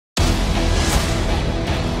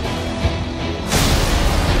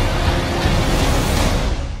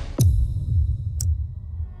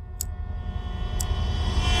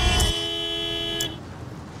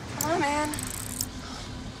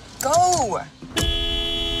door.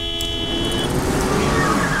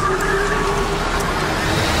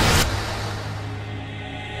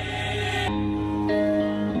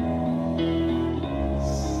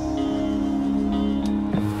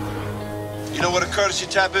 You know what a courtesy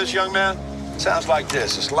tap is, young man? Sounds like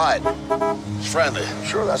this. It's light. It's friendly.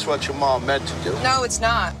 Sure, that's what your mom meant to do. No, it's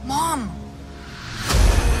not. Mom!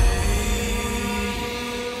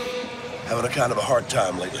 Having a kind of a hard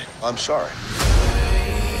time lately. I'm sorry.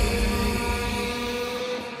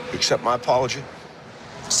 Accept my apology?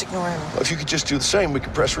 Just ignore him. Well, if you could just do the same, we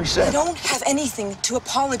could press reset. I don't have anything to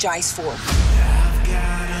apologize for.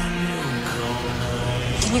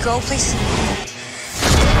 Can you go, please?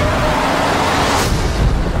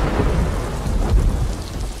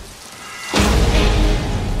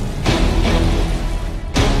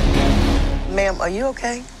 Ma'am, are you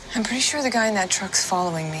okay? I'm pretty sure the guy in that truck's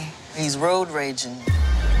following me. He's road raging.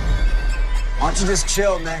 Why don't you just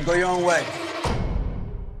chill, man? Go your own way.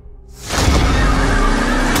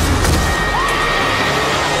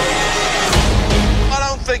 I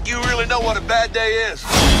don't think you really know what a bad day is. You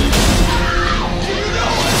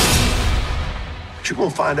know it. But you're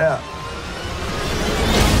gonna find out.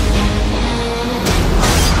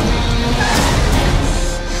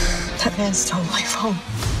 That man stole my phone.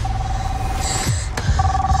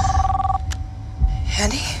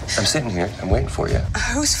 Andy? I'm sitting here. I'm waiting for you.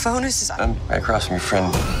 Whose phone is this? I'm right across from your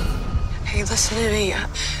friend. Hey, listen to me.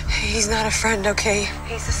 He's not a friend, okay?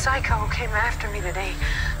 He's the psycho who came after me today.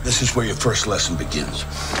 This is where your first lesson begins.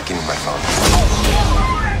 Give me my phone.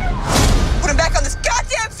 Put him back on this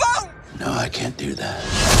goddamn phone! No, I can't do that.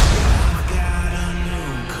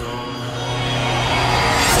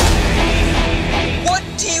 What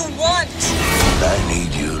do you want? I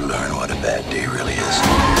need you to learn what a bad day really is.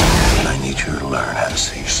 And I need you to learn how to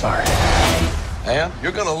say sorry. And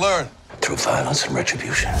you're gonna learn through violence and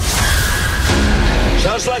retribution.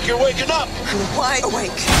 Sounds like you're waking up. I'm wide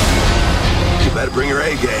awake. You better bring your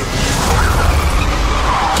A game.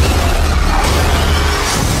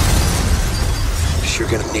 You're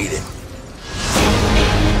gonna need it.